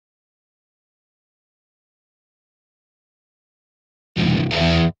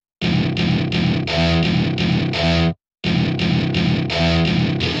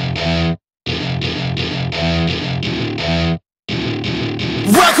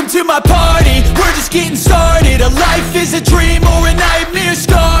to my party, we're just getting started. A life is a dream or a nightmare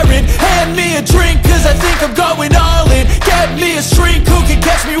scarring. Hand me a drink cause I think I'm going all in. Get me a shrink who can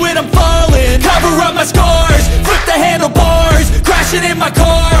catch me when I'm falling. Cover up my scars, flip the handlebars, crashing in my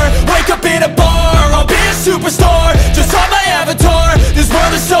car, wake up in a bar. I'll be a superstar, just on my avatar. This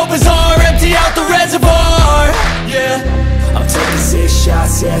world is so bizarre, empty out the reservoir. Yeah, I'm taking 6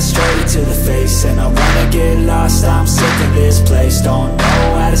 shots, yeah, straight to the face. And I wanna get lost, I'm sick of this place. Don't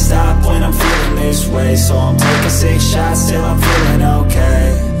know how to stop when I'm feeling this way. So I'm taking 6 shots till I'm feeling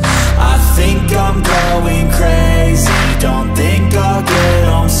okay. I think I'm going crazy, don't think I'll get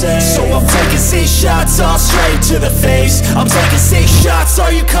home safe. So I'm taking 6 shots, all straight to the face. I'm taking 6 shots,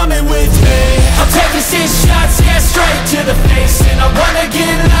 are you coming with me? I'm taking 6 shots, yeah, straight to the face. And I wanna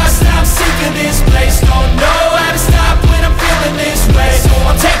get lost, I'm sick of this place. Don't know how to stop when I'm feeling this way. So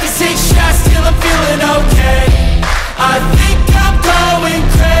I'm taking 6 shots till I'm feeling okay. I think I'm going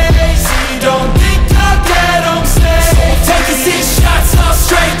crazy, don't think I'll get home safe. So I'm taking 6 shots, all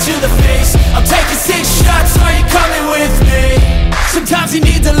straight to the face. I'm taking 6 shots, are you coming with me? Sometimes you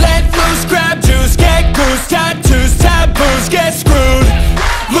need to let loose, grab juice, get goose, tattoos, taboos, get screwed.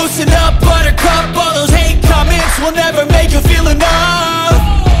 Loosen up, buttercup, all those hate comments will never make you feel enough.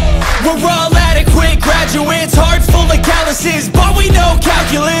 We're all adequate graduates, heart full of calluses, but we know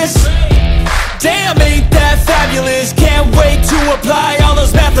calculus. Damn, ain't that fabulous? Can't wait to apply all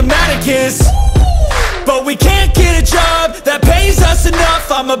those mathematicus. But we can't get a job that pays us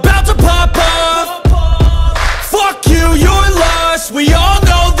enough. I'm about to pop off. Fuck you, you're lost. We all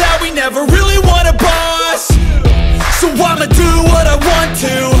know that we never really want a boss. So I'ma do what I want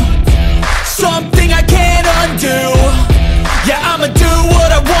to, something I can't undo. Yeah, I'ma do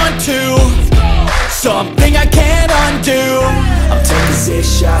what I want to, something I can't undo. I'm taking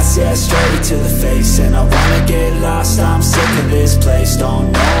 6 shots, yeah, straight to the face. And I wanna get lost, I'm sick of this place.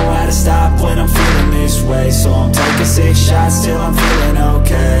 Don't know how to stop when I'm feeling this way. So I'm taking 6 shots till I'm feeling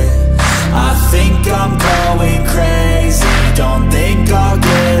okay. I think I'm going crazy, don't think I'll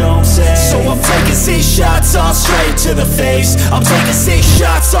get home safe. So I'm taking 6 shots, all straight to the face. I'm taking 6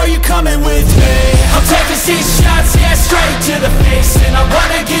 shots, are you coming with me? I'm taking 6 shots, yeah, straight to the face. And I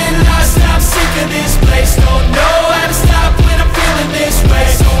wanna get lost, I'm sick of this place. Don't know how to stop when I'm feeling this way.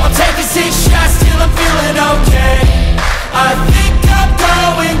 So I'm taking 6 shots till I'm feeling okay. I think I'm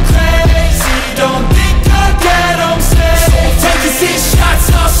going crazy, don't think I'll get home safe. So I'm taking 6 shots,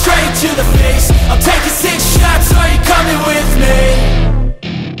 all straight to the face. I'm taking 6 shots, are you coming with me?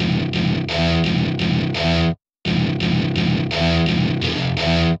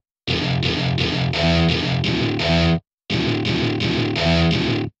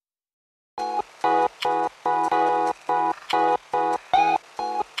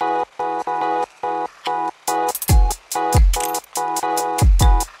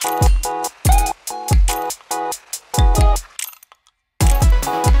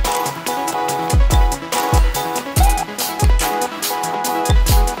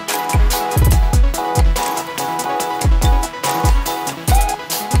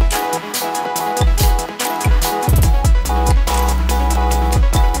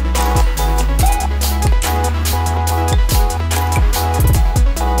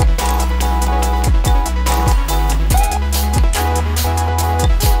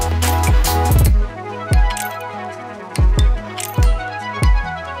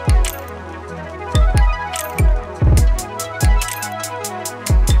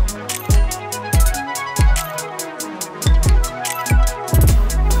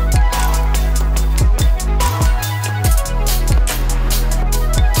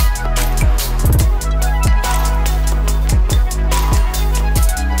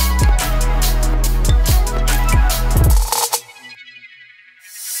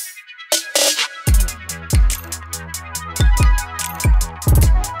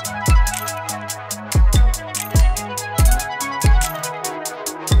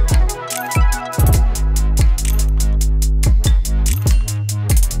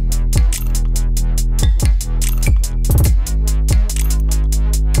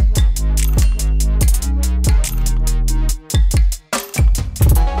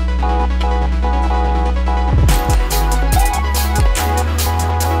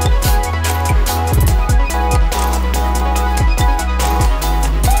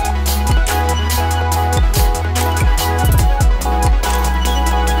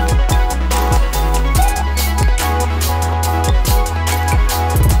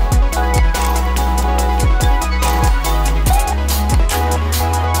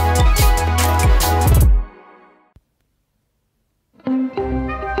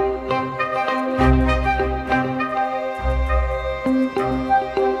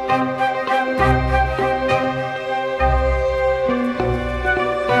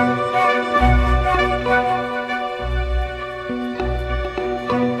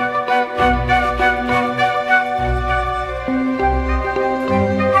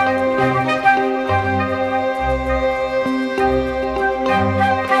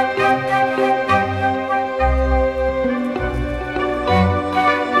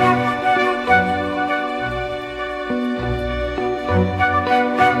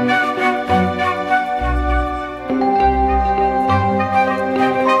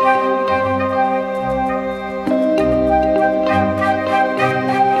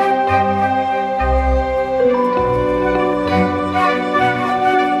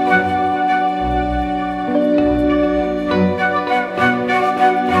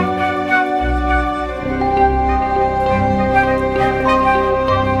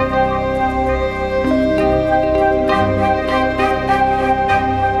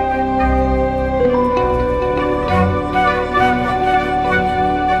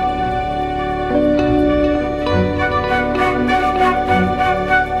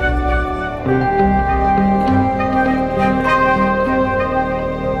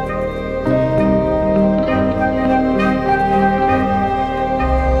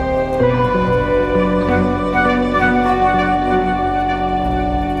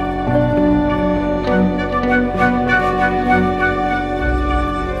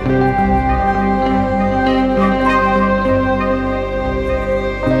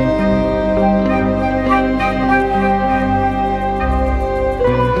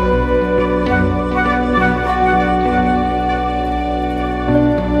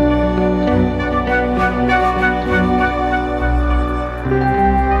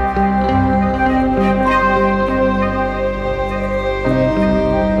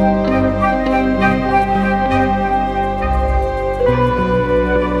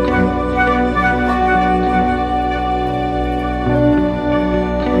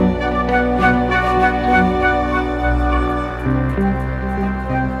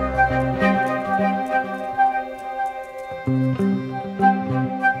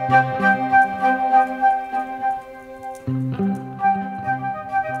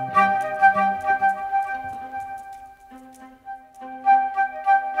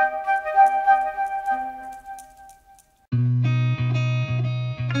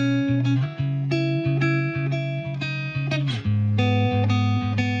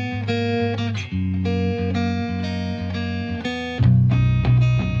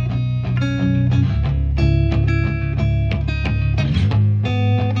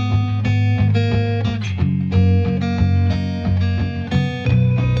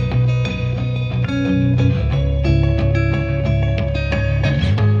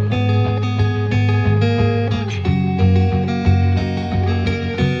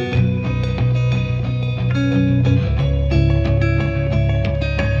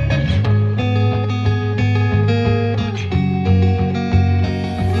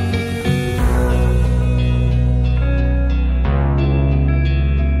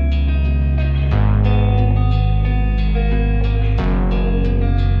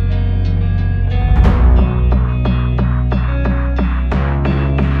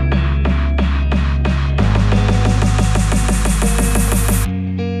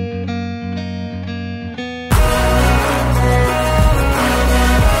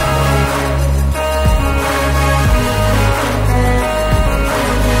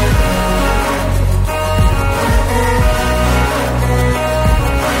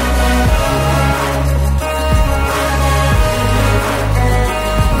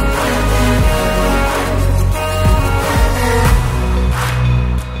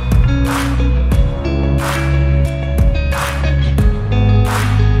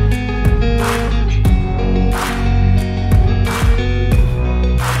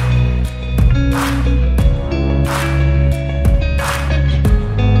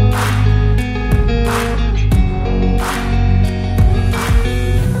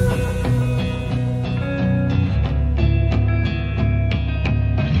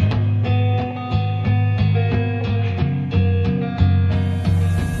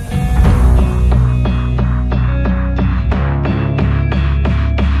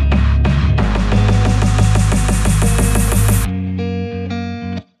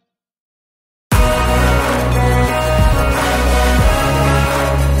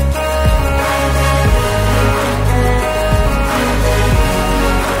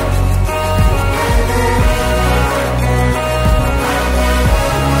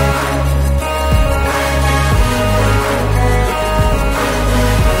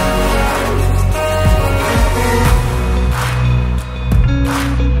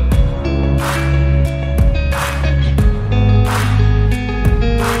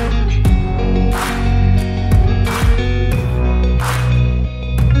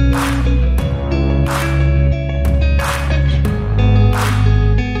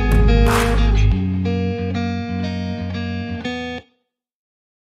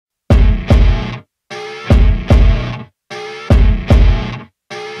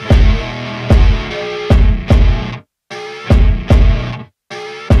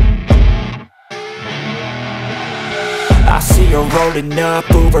 you're rolling up,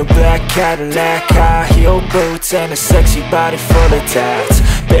 Uber black Cadillac, high heel boots and a sexy body full of tats.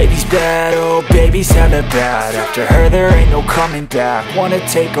 Baby's bad, oh baby's hella bad. After her there ain't no coming back. Wanna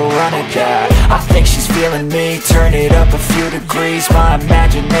take a run at that. I think she's feeling me, turn it up a few degrees. My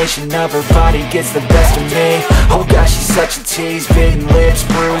imagination of her body gets the best of me. Oh gosh, she's such a tease, bitten lips,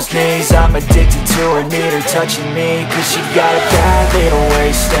 bruised knees. I'm addicted to her, need her touching me, cause she got a bad little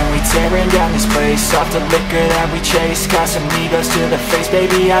waist. And we tearing down this place, off the liquor that we chase. Got some egos to the face,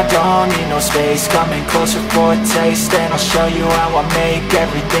 baby I don't need no space. Coming closer for a taste, and I'll show you how I make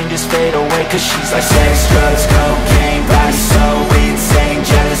everything just fade away. Cause she's like sex, drugs, cocaine, body so insane.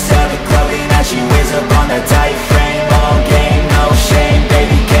 Jealous of the clothing that she wears up on that tight frame. All game, no shame,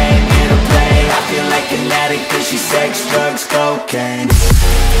 baby came here to play. I feel like an addict cause she's sex, drugs, cocaine.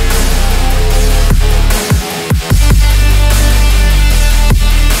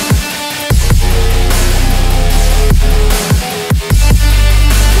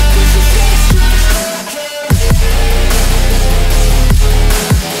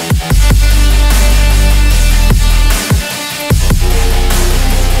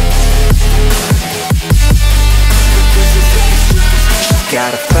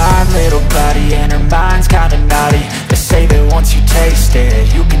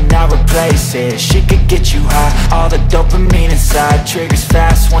 All the dopamine inside triggers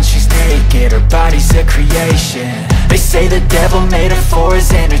fast once she's naked. Her body's a creation. They say the devil made her for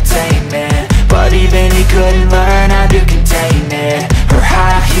his entertainment, but even he couldn't learn how to contain it. Her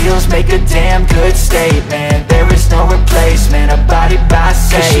high heels make a damn good statement. There is no replacement, a body by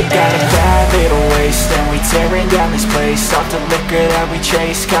Satan. 'Cause she got a bad little waist, and we tearing down this place off the liquor that we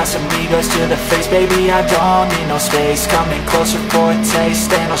chase. Got some egos to the face, baby, I don't need no space. Coming closer for a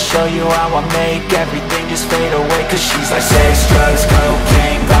taste, and I'll show you how I make everything just fade away. 'Cause she's like sex, drugs,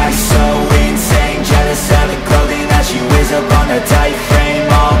 cocaine, body so insane. Jealous of the clothing that she wears up on a tight frame.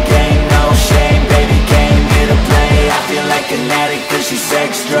 All game, no shame, baby came here to play. I feel like an addict 'cause she's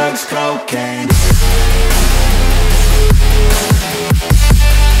sex, drugs, cocaine.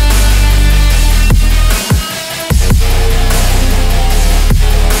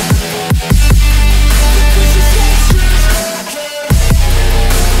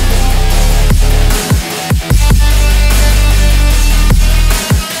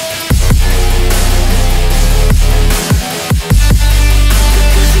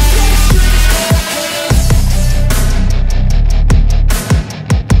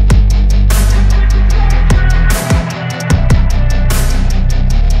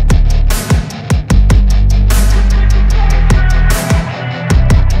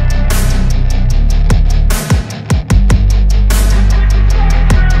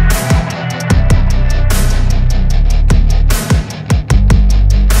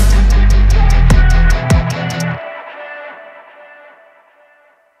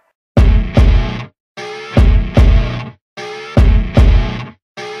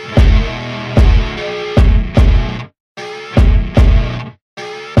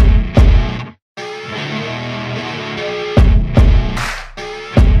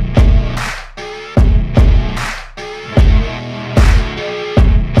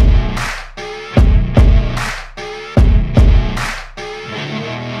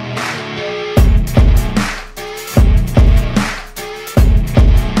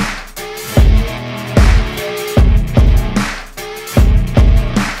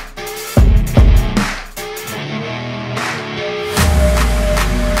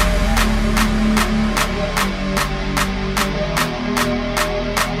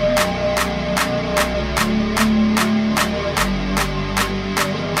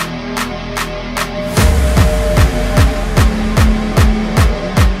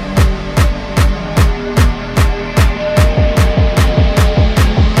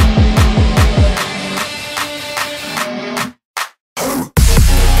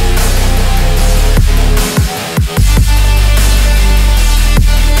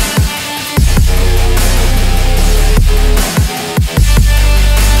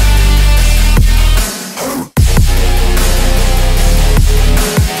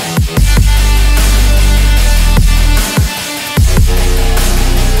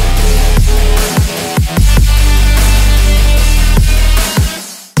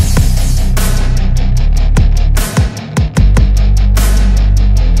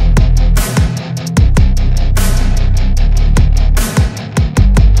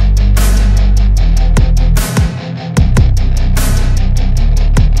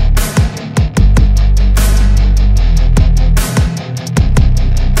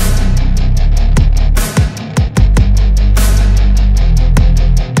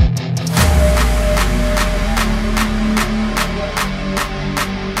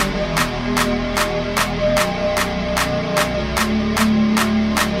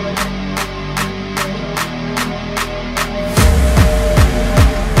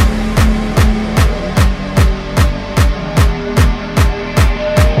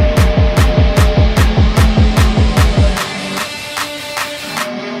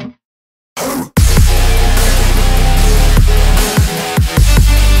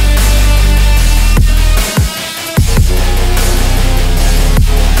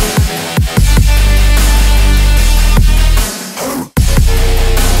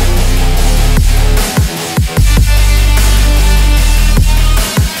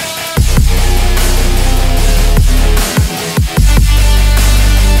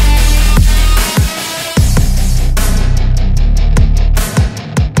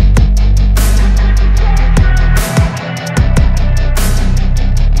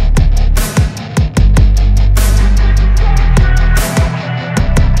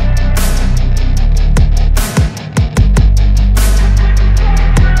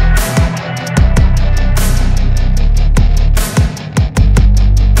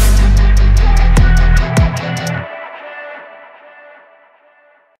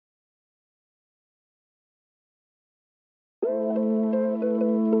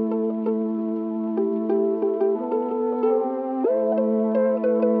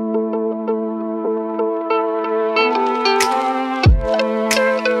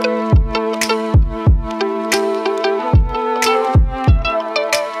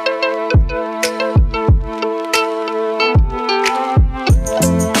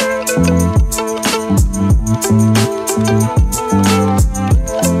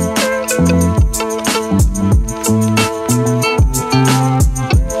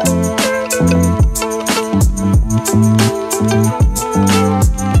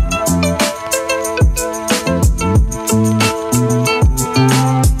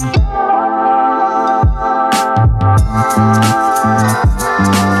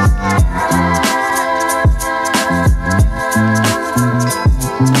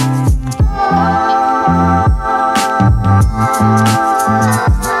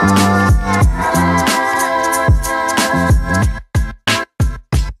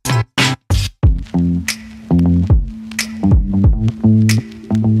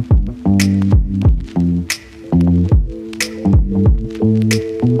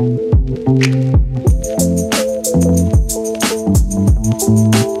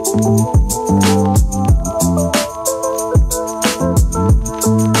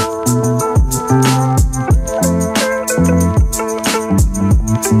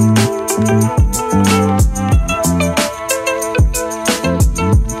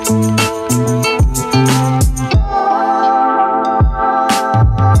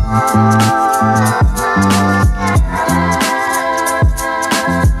 We'll